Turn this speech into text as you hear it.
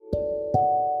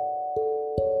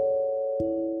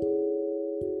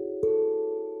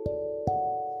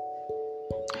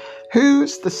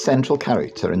Who's the central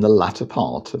character in the latter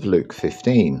part of Luke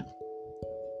 15?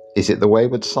 Is it the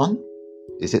wayward son?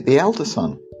 Is it the elder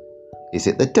son? Is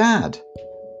it the dad?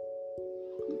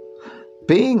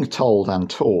 Being told and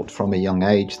taught from a young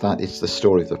age that it's the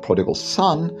story of the prodigal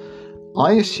son,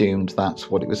 I assumed that's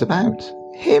what it was about,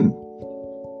 him.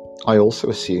 I also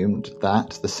assumed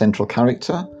that the central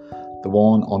character, the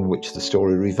one on which the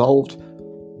story revolved,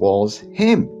 was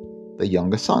him, the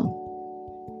younger son.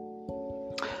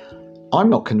 I'm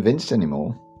not convinced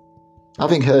anymore.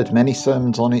 Having heard many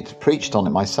sermons on it, preached on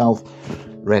it myself,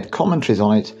 read commentaries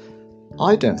on it,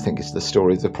 I don't think it's the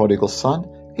story of the prodigal son.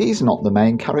 He's not the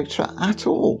main character at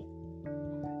all.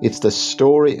 It's the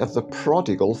story of the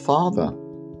prodigal father.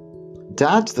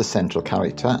 Dad's the central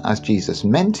character, as Jesus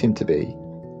meant him to be.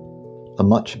 A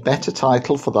much better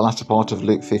title for the latter part of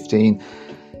Luke 15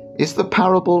 is the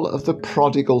parable of the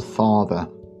prodigal father.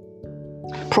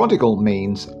 Prodigal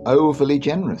means overly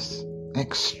generous,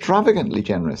 extravagantly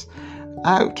generous,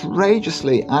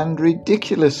 outrageously and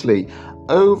ridiculously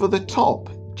over the top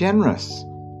generous.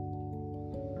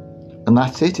 And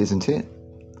that's it, isn't it?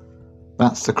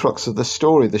 That's the crux of the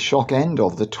story, the shock end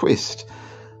of the twist,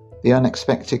 the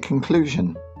unexpected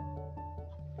conclusion.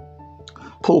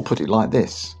 Paul put it like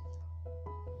this: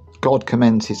 God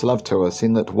commends his love to us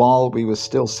in that while we were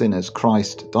still sinners,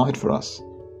 Christ died for us.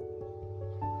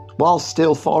 While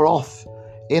still far off,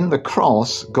 in the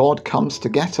cross, God comes to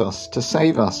get us, to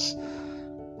save us,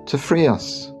 to free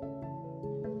us.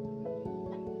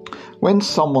 When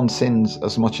someone sins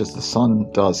as much as the son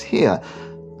does here,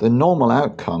 the normal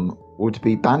outcome would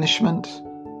be banishment,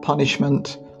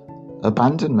 punishment,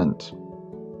 abandonment.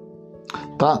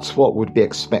 That's what would be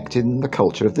expected in the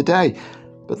culture of the day.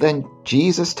 But then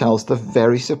Jesus tells the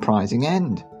very surprising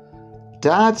end.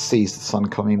 Dad sees the son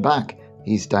coming back.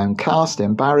 He's downcast,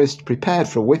 embarrassed, prepared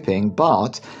for a whipping,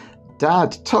 but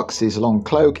Dad tucks his long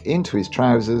cloak into his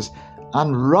trousers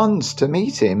and runs to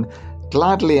meet him,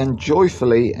 gladly and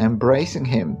joyfully embracing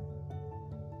him.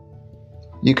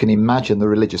 You can imagine the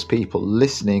religious people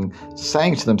listening,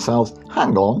 saying to themselves,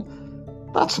 hang on,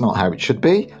 that's not how it should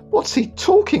be. What's he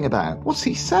talking about? What's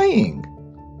he saying?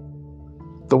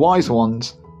 The wise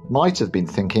ones might have been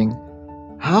thinking,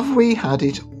 have we had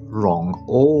it wrong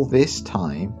all this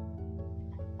time?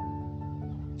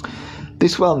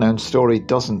 This well-known story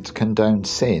doesn't condone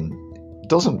sin,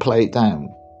 doesn't play it down.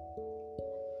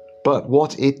 But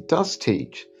what it does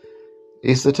teach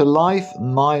is that a life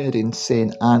mired in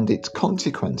sin and its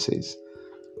consequences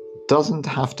doesn't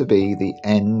have to be the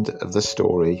end of the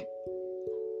story.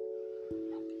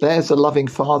 There's a loving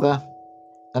Father,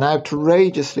 an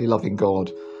outrageously loving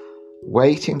God,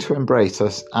 waiting to embrace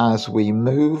us as we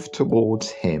move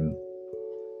towards him.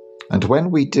 And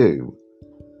when we do,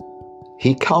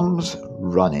 he comes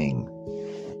running.